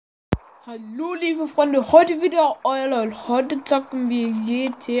Hallo liebe Freunde, heute wieder euer LOL. Heute zocken wir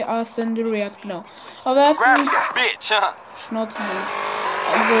GTA San Andreas, genau. Aber erstens Schnauze mal.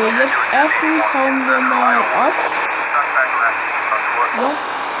 Also jetzt erstens hauen wir mal ab. Ja.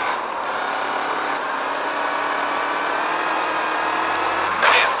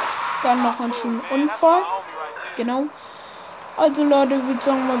 Dann noch einen schönen Unfall. Genau. Also Leute, ich würde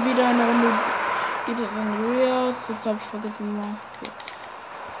sagen mal wieder eine Runde GTA San Andreas. Jetzt habe ich vergessen wie man. Okay.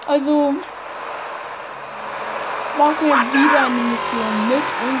 Also machen wir wieder eine Mission mit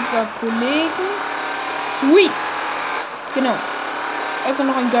unserer Kollegen. Sweet. Genau. Also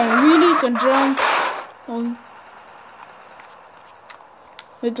noch ein geiler Wheelie, dann Jump. Und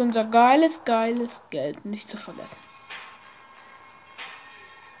mit unser geiles Geld nicht zu vergessen.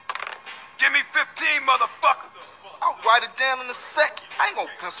 Give me 15, motherfucker. I'll write it down in a second. I ain't gonna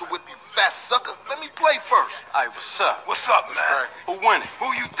pencil whip you, fat sucker. Let me play first. Hey, what's up? What's up, man? Who winning?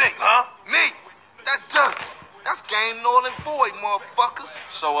 Who you think, huh? Me. That does it. That's game null and void, motherfuckers.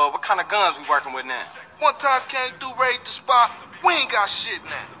 So, what kind of guns we working with now? One times came through raid the spot. We ain't got shit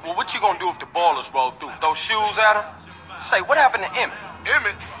now. Well, what you gonna do if the ballers roll through? Throw shoes at her? Say, what happened to Emmett?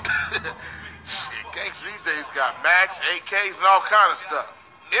 Emmett? Shit, gangs these days got Max, AKs, and all kind of stuff.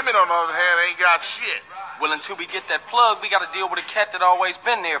 Emmett, on the other hand, ain't got shit. Well, until we get that plug, we gotta deal with a cat that always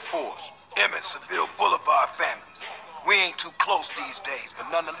been there for us. Emmett, Seville Boulevard families. We ain't too close these days, but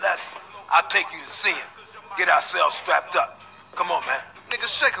nonetheless, I'll take you to see him. Get ourselves strapped up. Come on, man. Nigga,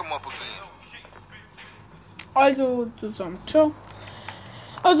 shake him up again. Also zusammen, ciao.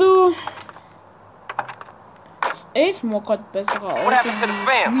 Also A-Smoke hat bessere Autos wie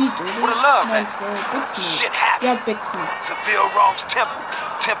Sweet, oder? Nein, Big Smoke. Ja, Big Smoke. Seville wrongs temple.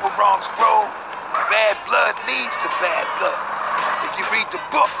 Temple wrongs grow. Bad blood leads to bad blood. If you read the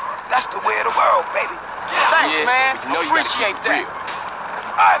book, that's the way of the world, baby. Thanks, man. You know appreciate that.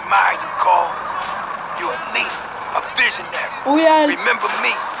 I admire you, Carl. You're a leader, a visionary. Oh ja, Remember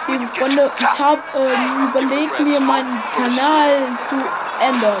me. liebe Freunde, ich habe überlegt, mir meinen Kanal zu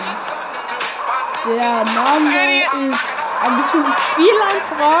ändern. Der Name ist ein bisschen viel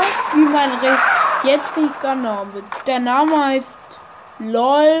einfacher wie mein jetziger Name. Der Name heißt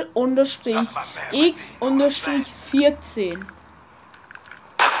LOL-X-14.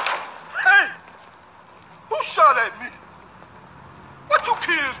 Hey! Who shot at me? What you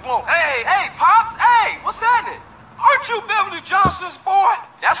kids want? Hey, Pops! Hey, what's happening? Aren't you Beverly Johnson's boy?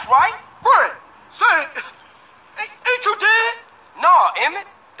 That's right. Right. Say, ain't you dead? No, Emmett.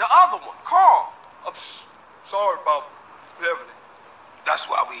 The other one, Carl. I'm sorry about Beverly. That's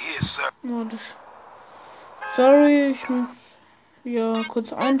why we here, sir. Sorry, ich muss ja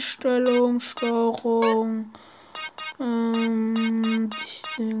kurz Einstellung, Steuerung. Ich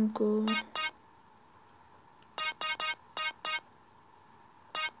denke.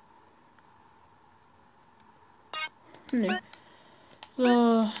 Nee.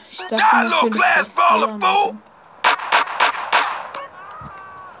 So, ich dachte natürlich, dass wir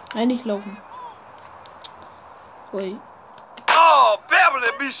eigentlich laufen. Ui. Oh,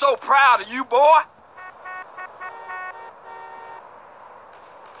 Beverly be so proud of you, boy.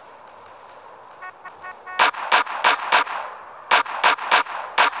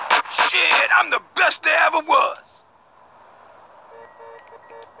 Shit, I'm the best there ever was.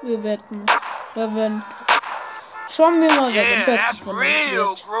 Wir wetten. Schauen wir mal, wer der Beste von uns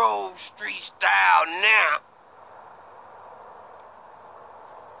wird. Grove Street style now.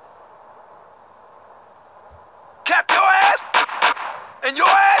 Cap your ass and your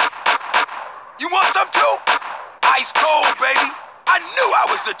ass. You want some too? Ice cold, baby. I knew I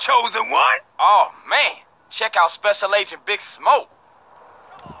was the chosen one. Oh, man. Check out Special Agent Big Smoke.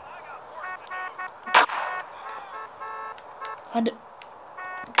 Warte.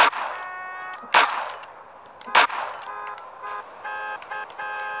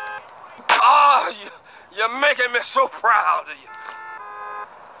 Oh, you're making me so proud of you.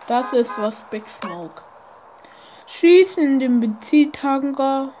 Das ist was Big Smoke. Schießen in den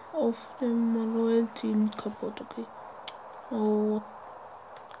Benzintanker auf dem Loyalty kaputt, okay. Oh.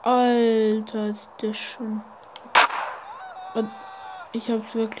 Alter, ist das schon. Ich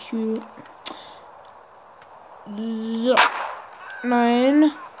hab's wirklich übel. So.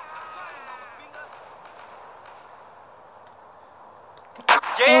 Nein.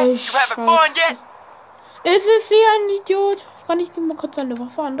 Oh, Scheiße. Ist es hier ein Idiot? Kann ich nicht mal kurz eine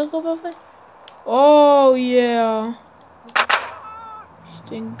Waffe, andere Waffe? Oh yeah. Ich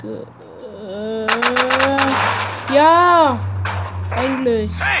denke. Ja.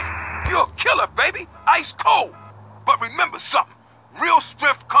 Eigentlich. Hey, you're a killer, baby. Ice cold. But remember something. Real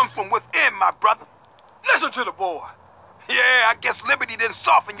strength comes from within, my brother. Listen to the boy. Yeah, I guess Liberty didn't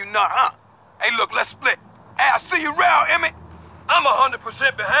soften you none, huh? Hey, look, let's split. Hey, I'll see you around, Emmett. I'm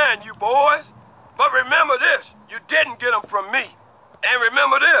 100% behind you, boys. But remember this, you didn't get them from me. And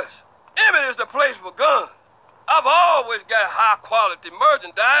remember this, Emmett is the place for guns. I've always got high-quality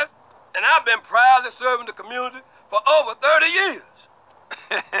merchandise, and I've been proudly serving the community for over 30 years.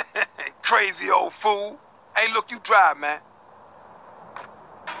 Crazy old fool. Hey, look, you drive, man.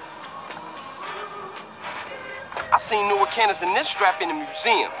 I seen Neuer cannons in this strap in the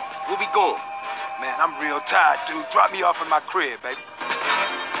museum. Where we going? Man, I'm real tired, dude. Drop me off at my crib, baby.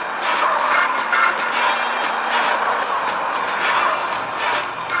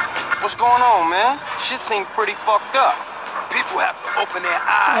 What's going on, man? Shit seems pretty fucked up. People have to open their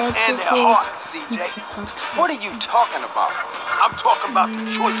eyes and their hearts, CJ. What are you talking about? I'm talking about the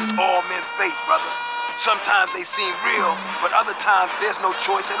choices all men face, brother. Sometimes they seem real, but other times there's no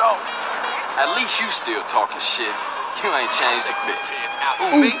choice at all. At least you still talking shit. You ain't changed a bit.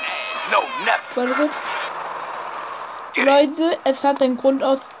 Who, me? No, never. Warte kurz. Leute, es hat einen Grund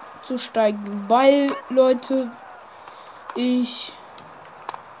auszusteigen, weil, Leute, ich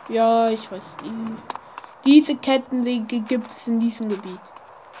weiß nicht. Diese Kettensäge gibt es in diesem Gebiet.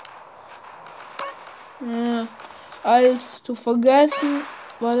 Ja, als zu vergessen,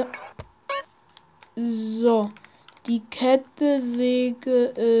 warte. So, die Kettensäge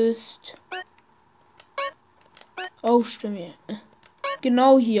ist... Oh, stimmt.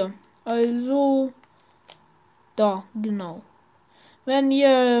 Genau hier. Also, da, genau. Wenn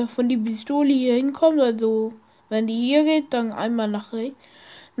ihr von die Pistole hier hinkommt, also wenn die hier geht, dann einmal nach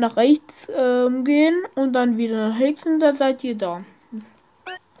rechts gehen und dann wieder nach links und dann seid ihr da.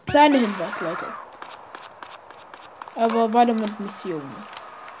 Kleiner Hinweis, Leute. Aber weiter mit Missionen.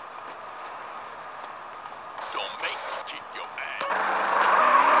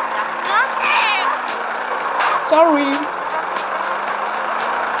 Sorry.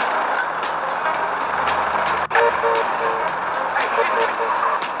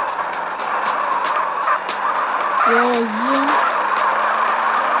 So, hier.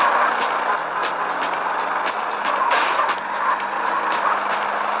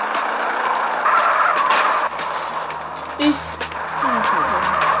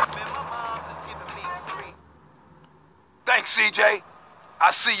 Thanks, CJ.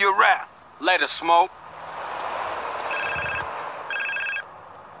 I'll see you around. Later, Smoke.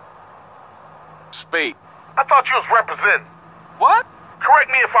 Speak. I thought you was representing. What? Correct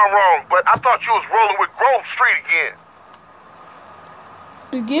me if I'm wrong, but I thought you was rolling with Grove Street again.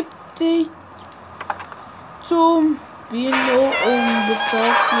 Begib dich zum Bino und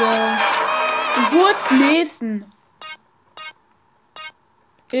besorgt dir. Ich wollte lesen.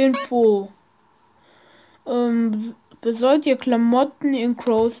 Info. Besorgt ihr Klamotten in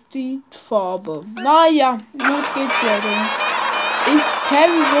Crowstead Farbe. Naja, los geht's, Leute. Ich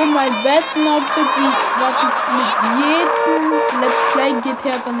kenne so mein besten Outfit, was ich mit jedem Let's Play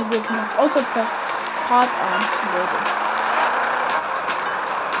GTA San Andreas mache, außer per Part 1, Leute.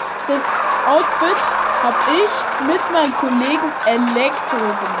 Das Outfit habe ich mit meinem Kollegen Elektro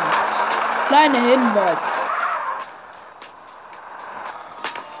gemacht. Kleiner Hinweis.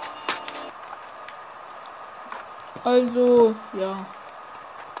 Also, ja.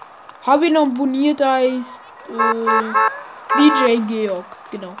 Habe ihn abonniert als DJ Georg,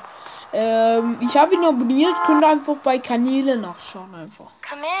 genau. Ich habe ihn abonniert, könnt einfach bei Kanäle nachschauen einfach.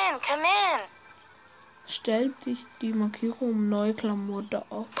 Come in. Stellt sich die Markierung um neue Klamotten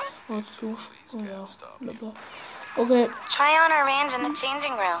auf. So, ja, okay. Try on our range in the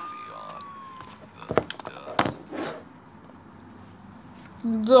changing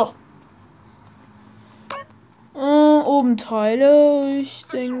room. So. Oben Teile, ich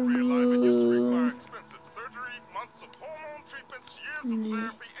denke. Nee.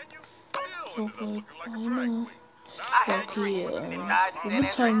 Zurück. Meine. Okay,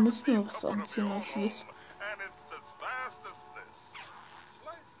 Oberteil müssen wir was anziehen, ich weiß.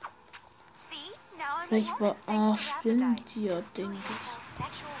 Vielleicht war stimmt hier, denke ich.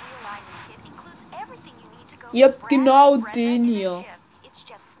 Ihr habt genau den hier.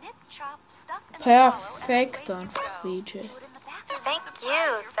 Perfekt, einfach CJ. Thank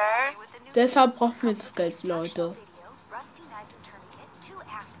you, sir. Deshalb brauchen wir das Geld, Leute.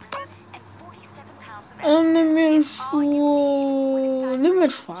 Nimm mir Schuhe. Nimm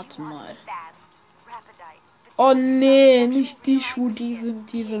mir schwarze mal. Oh nee, nicht die Schuhe, die sind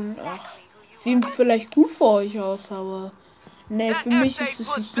sehen vielleicht gut für euch aus, aber nee, für mich ist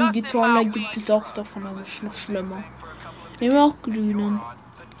es nicht ein Gitarren, da gibt es auch davon, aber ist noch schlimmer. Nehmen wir auch grünen.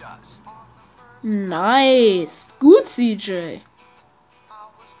 Nice. Gut, CJ.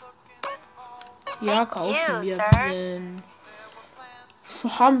 Ja, kaufen wir den.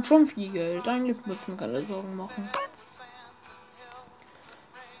 Haben schon viel Geld. Eigentlich müssen wir keine Sorgen machen.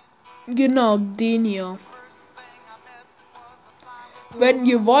 Genau, den hier. Wenn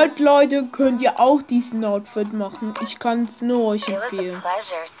ihr wollt, Leute, könnt ihr auch diesen Outfit machen. Ich kann es nur euch It was a empfehlen.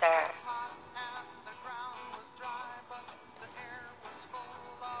 pleasure, sir.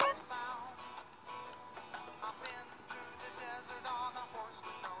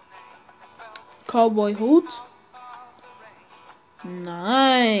 Cowboy Hut.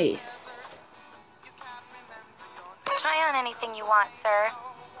 Nice. Try on anything you want, sir.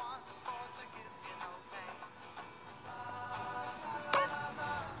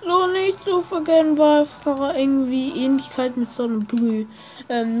 So, nicht zu vergessen, was da irgendwie Ähnlichkeit mit so einer Brühe.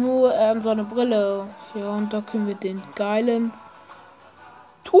 Nur so eine Brille. Ja, und da können wir den geilen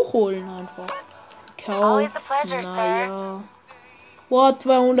Tuch holen einfach. Always a Kauf, pleasure, naja. Boah,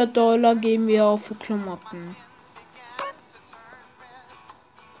 $200 geben wir auch für Klamotten.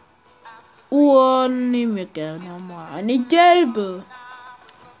 Uhren nehmen wir gerne mal. Eine gelbe.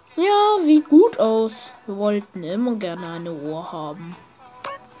 Ja, sieht gut aus. Wir wollten immer gerne eine Uhr haben.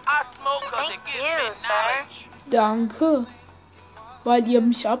 Thank you, sir. Danke. Weil ihr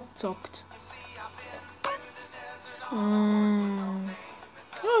mich abzockt. Ja,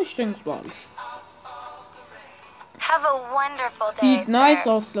 ich denke, es war alles. Have a wonderful day, Sieht nice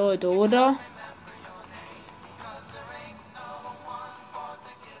sir. aus, Leute, oder?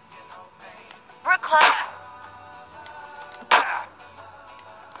 Recline.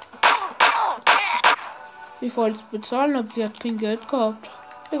 Ich wollte es bezahlen, aber sie hat kein Geld gehabt.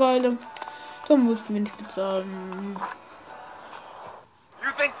 Egal, dann mussten wir nicht bezahlen. You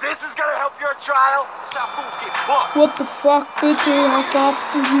think this is gonna help your trial? Shall fools get bucked? What the fuck, bitte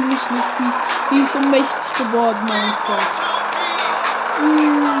verhaften Sie mich nicht. Die ist so mächtig geworden einfach.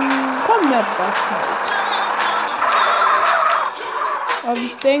 Komm, mehr Baschmut. Aber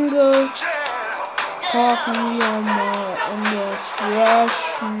ich denke, parken wir mal in der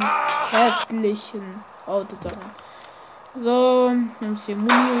freshen, hässlichen Auto daran. So, dann muss ich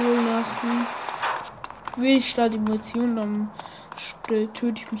Muni holen lassen. Will ich da die Munition, dann töte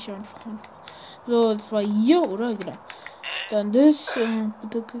ich mich einfach. So, das war hier, oder? Genau. Dann das.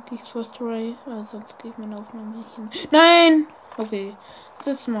 Bitte krieg ich First Ray. Sonst krieg ich meine Aufnahme nicht hin. Nein! Okay.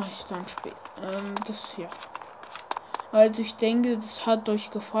 Das mache ich dann später. Das hier. Also ich denke, das hat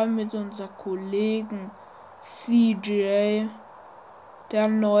euch gefallen mit unser Kollegen CJ. Der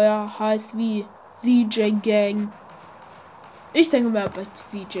Neuer heißt wie CJ Gang. Ich denke mehr bei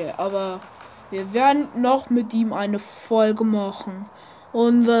CJ, aber wir werden noch mit ihm eine Folge machen.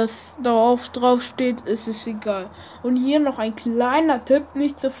 Und was drauf steht, ist es egal. Und hier noch ein kleiner Tipp,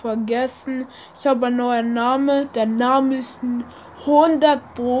 nicht zu vergessen. Ich habe einen neuen Namen. Der Name ist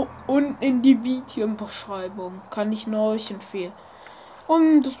 100 Pro und in die Videobeschreibung. Kann ich nur euch empfehlen.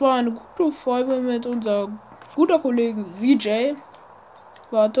 Und das war eine gute Folge mit unserem guter Kollegen CJ.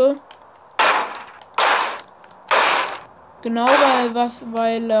 Warte. Genau,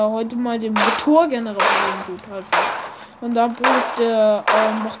 weil er heute mal den Motor generell tut. Also. Und da bloß der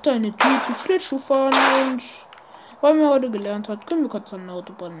macht eine Tür zu Schlittschuh fahren und weil wir heute gelernt hat, können wir kurz an der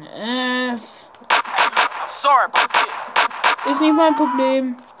Autobahn. Sorry about this. Ist nicht mein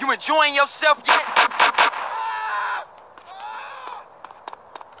Problem. You enjoying yourself yet?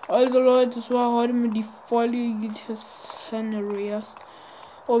 Also Leute, das war heute mit die Folge des San Andreas.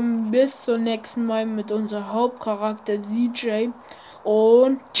 Und bis zum nächsten Mal mit unserem Hauptcharakter CJ.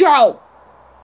 Und ciao!